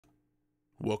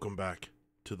Welcome back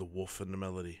to The Wolf and the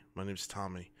Melody. My name's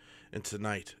Tommy, and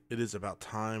tonight it is about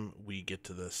time we get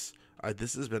to this.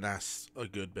 This has been asked a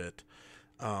good bit,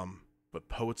 but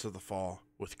Poets of the Fall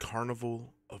with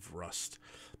Carnival of Rust.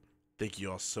 Thank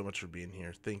you all so much for being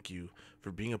here. Thank you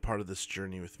for being a part of this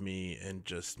journey with me and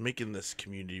just making this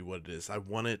community what it is. I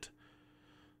wanted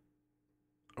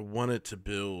to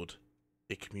build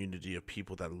a community of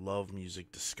people that love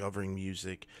music, discovering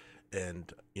music,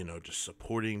 and just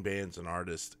supporting bands and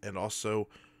artists, and also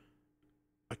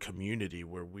a community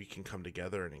where we can come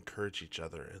together and encourage each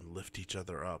other and lift each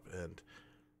other up. And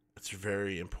it's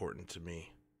very important to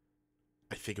me.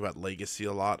 I think about legacy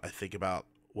a lot. I think about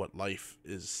what life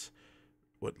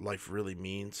really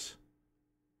means.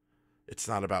 It's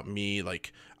not about me,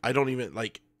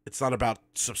 it's not about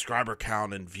subscriber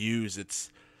count and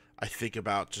views. I think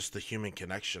about just the human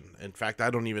connection. In fact, I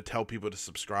don't even tell people to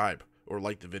subscribe or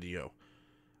like the video.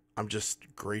 I'm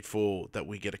just grateful that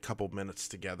we get a couple minutes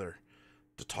together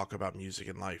to talk about music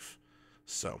and life.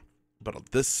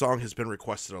 But this song has been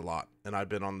requested a lot, and I've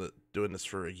been doing this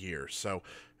for a year. So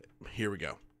here we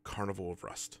go. Carnival of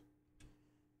Rust.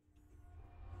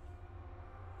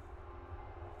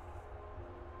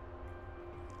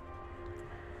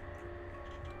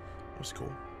 That was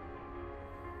cool.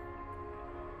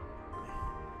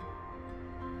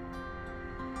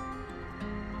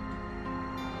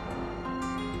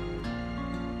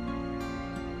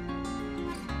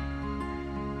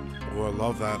 Oh, I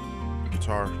love that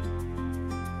guitar.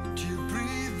 Do you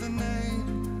breathe the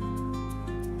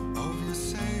name of your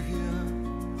Savior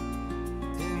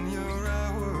in your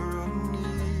hour of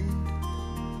need,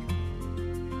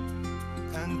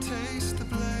 and taste the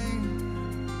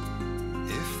blame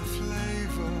if the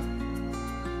flavor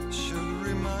should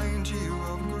remind you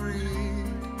of greed,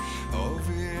 of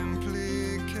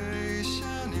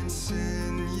implication,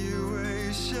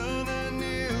 insinuation, and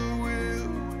ill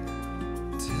will,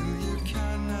 till you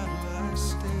cannot lie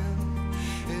still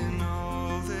in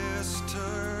all this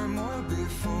turmoil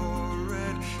before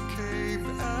red cape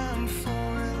and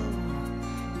foil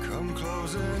come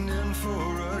closing in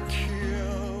for a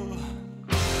kill.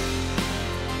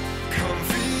 Come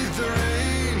feed the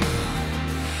rain,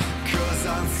 'cause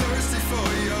I'm thirsty for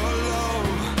your love,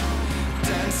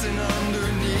 dancing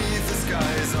underneath the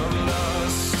skies of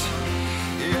lust.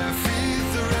 Yeah, feed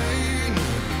the rain,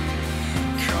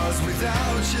 'cause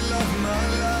without you, love, my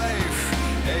life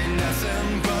ain't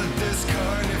nothing but this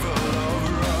carnival of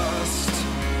rust.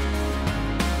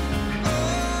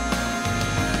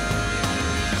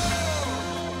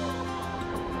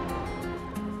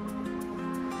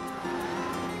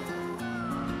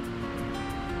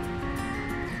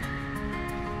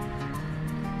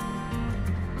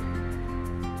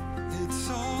 It's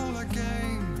all a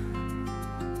game,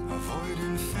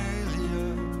 avoiding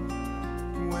failure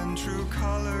when true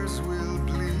colors will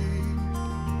bleed,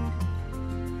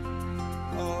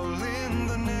 all in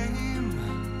the name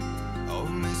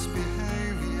of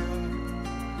misbehavior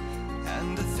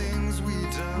and the things we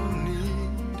don't need.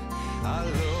 I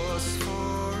lust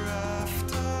for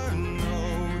after,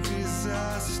 no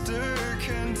disaster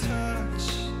can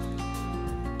touch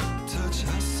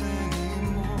us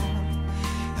anymore.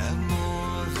 And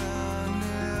more than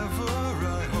ever,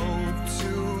 I hope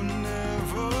to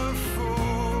never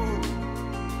fall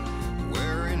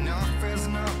where enough is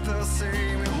not the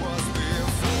same it was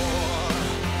before.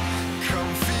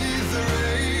 Come feed the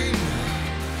rain,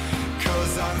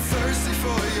 'cause I'm thirsty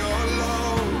for your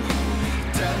love,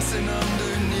 dancing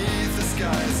underneath the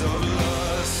skies of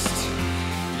lust.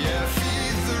 Yeah,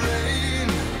 feed the rain,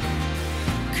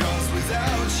 'cause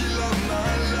without you, love,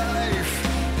 my life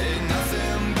ain't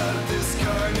nothing but this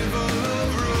carnival of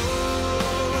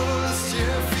rust.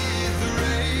 Yeah, feed the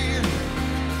rain,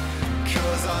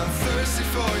 'cause I'm thirsty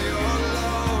for your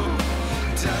love,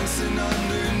 dancing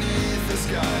underneath the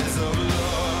skies of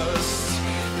lust.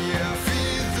 Yeah,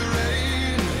 feed the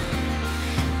rain,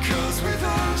 'cause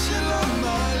without you, love,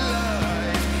 my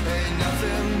life ain't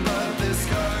nothing but this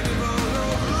carnival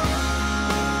of rust.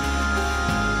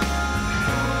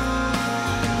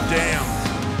 Damn.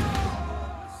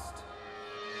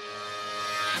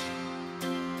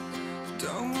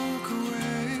 Don't walk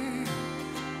away,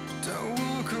 don't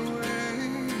walk away.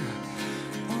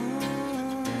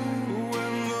 Oh,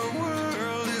 when the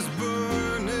world is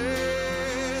burning.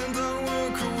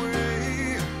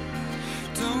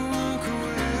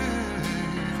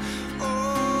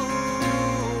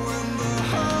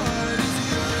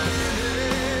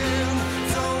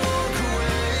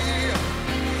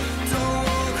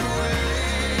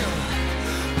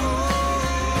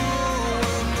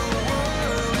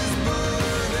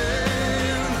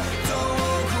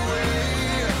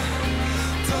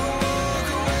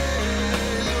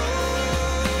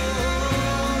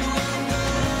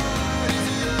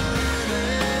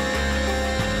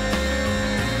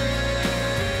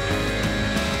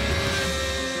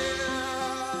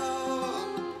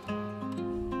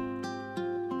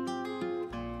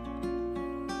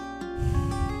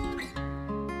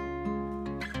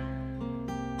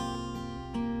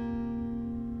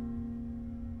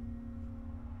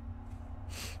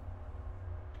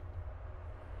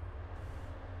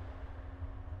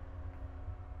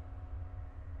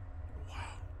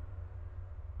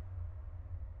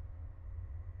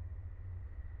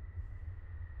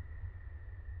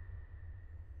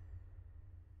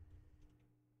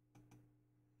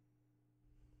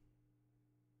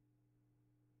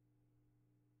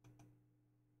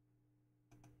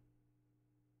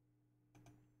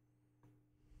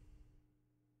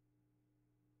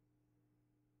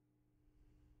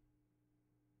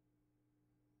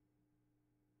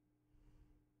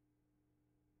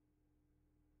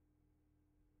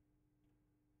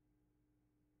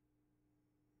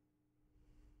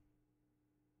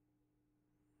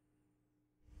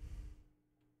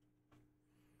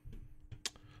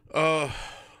 Uh,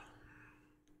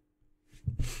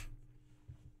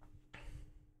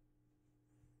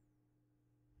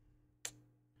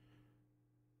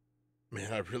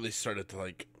 man, I really started to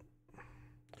like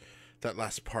that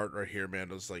last part right here, man.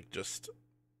 Was like just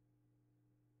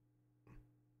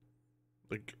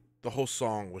like the whole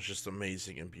song was just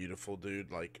amazing and beautiful,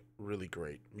 dude. Like really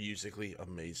great, musically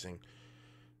amazing.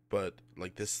 But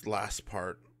like this last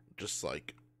part, just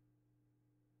like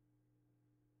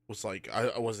was like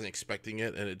I wasn't expecting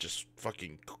it, and it just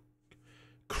fucking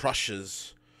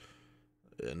crushes.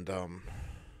 And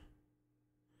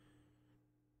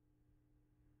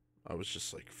I was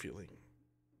just like feeling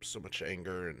so much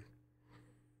anger and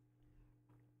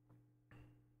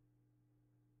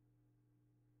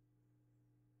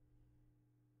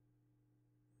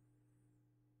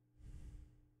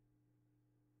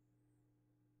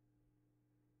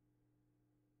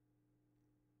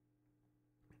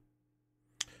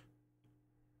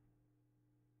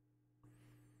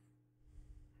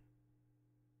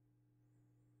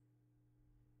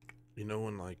you know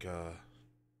when like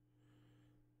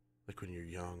when you're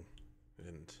young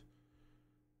and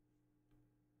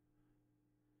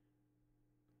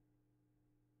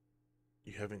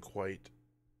you haven't quite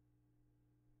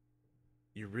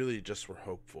you really just were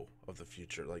hopeful of the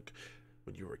future. Like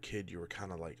when you were a kid, you were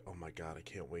kind of like, oh my God, I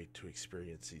can't wait to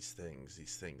experience these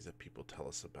things that people tell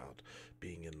us about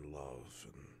being in love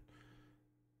and,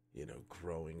 you know,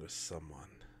 growing with someone.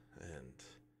 And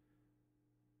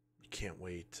you can't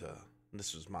wait to, and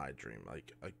this was my dream.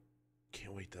 Like, I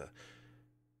can't wait to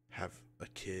have a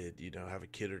kid, you know, have a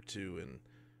kid or two and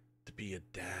to be a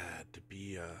dad, to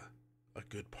be a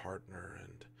good partner.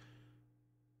 And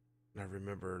I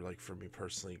remember, like, for me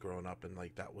personally, growing up, and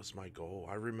like that was my goal.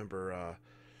 I remember a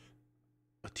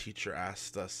teacher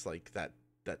asked us like that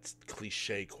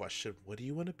cliche question, "What do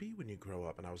you want to be when you grow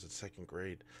up?" And I was in second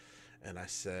grade, and I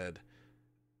said,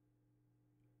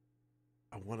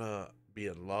 "I want to be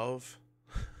in love.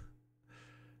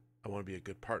 I want to be a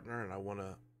good partner, and I want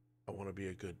to be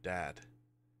a good dad."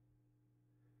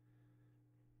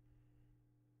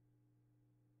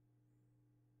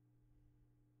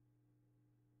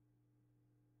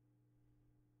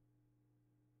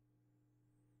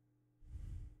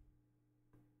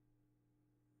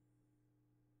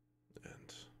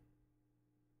 And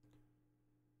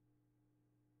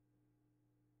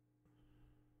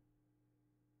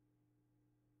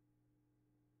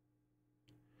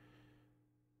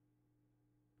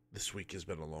this week has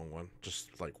been a long one,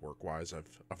 just like work wise.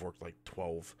 I've worked like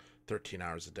 12, 13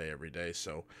 hours a day every day,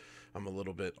 so I'm a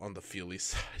little bit on the feely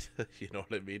side. You know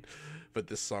what I mean? But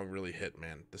this song really hit,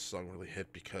 man. This song really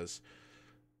hit because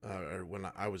or when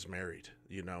I was married,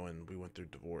 you know, and we went through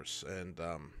divorce, and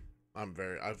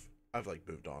I've like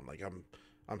moved on. Like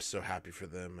I'm so happy for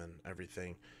them and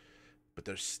everything, but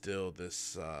there's still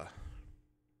this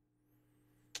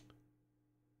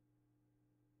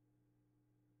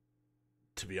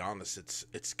to be honest,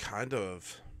 it's kind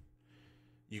of,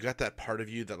 you got that part of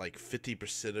you that like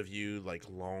 50% of you like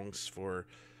longs for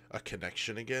a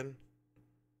connection again.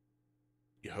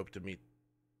 You hope to meet,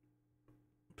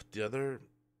 but the other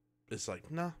is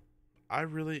like, nah, I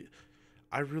really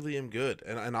I really am good.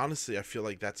 And honestly, I feel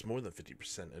like that's more than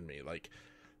 50% in me. Like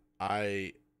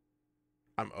I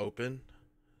I'm open,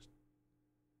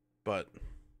 but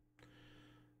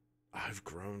I've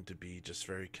grown to be just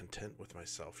very content with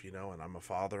myself, you know, and I'm a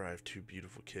father. I have two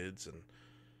beautiful kids, and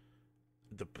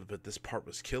but this part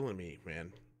was killing me,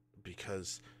 man,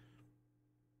 because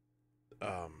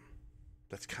um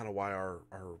that's kind of why our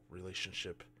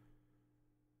relationship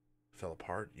fell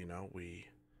apart, you know. We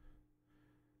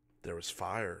There was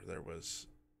fire, there was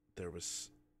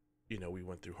you know, we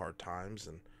went through hard times,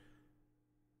 and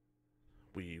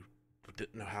we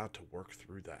didn't know how to work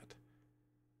through that.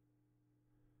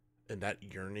 And that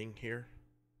yearning here,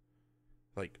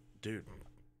 like, dude,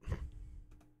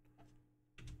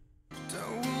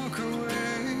 Don't walk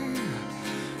away.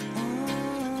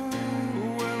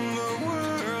 Oh, when the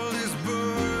world is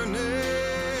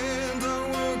burning,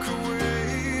 don't walk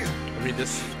away. I mean,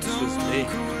 this was Don't me.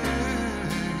 walk away.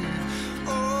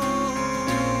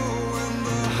 Oh, when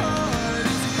the heart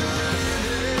is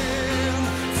yearning,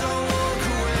 don't walk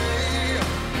away.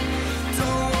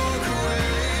 Don't walk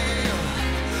away.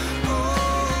 Oh,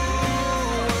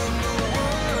 when the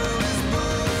world is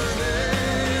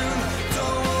burning,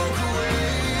 don't walk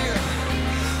away.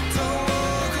 Don't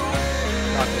walk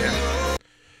God away.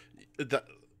 damn,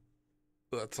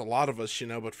 that's a lot of us, you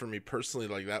know. But for me personally,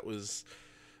 like that was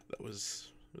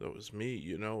me,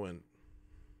 you know. And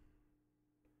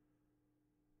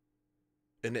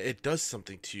it does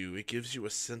something to you. It gives you a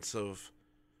sense of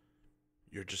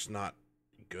You're just not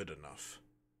good enough.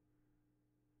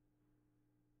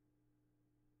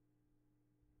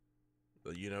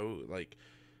 You know, like,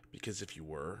 because if you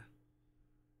were,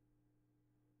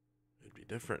 it'd be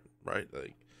different, right?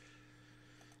 Like,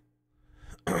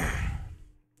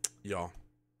 y'all,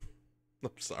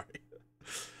 I'm sorry.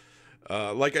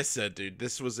 Like I said, dude,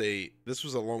 this was a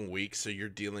long week, so you're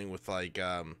dealing with like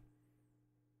a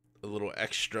little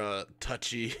extra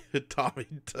touchy Tommy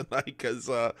tonight because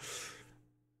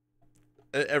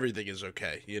everything is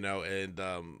okay, you know, and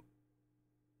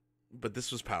but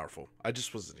this was powerful. I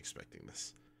just wasn't expecting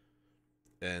this,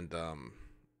 and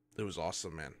it was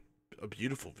awesome, man. A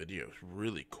beautiful video,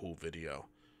 really cool video.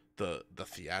 The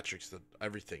theatrics, the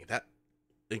everything, that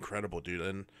incredible, dude.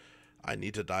 And I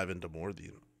need to dive into more of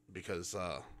these because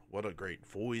what a great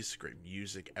voice, great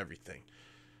music, everything.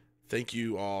 Thank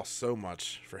you all so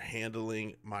much for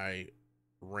handling my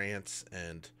rants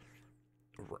and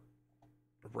r-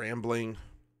 rambling.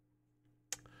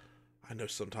 I know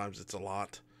sometimes it's a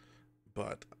lot,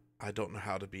 but I don't know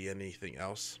how to be anything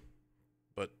else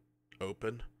but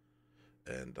open.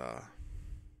 And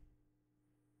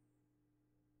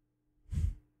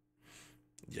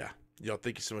yeah, y'all,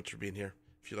 thank you so much for being here.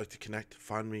 If you'd like to connect,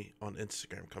 find me on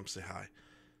Instagram. Come say hi.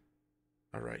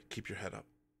 All right, keep your head up.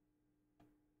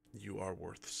 You are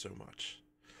worth so much,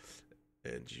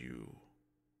 and you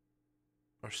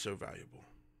are so valuable.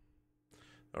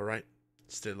 All right,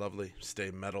 stay lovely,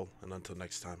 stay metal, and until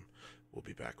next time, we'll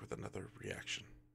be back with another reaction.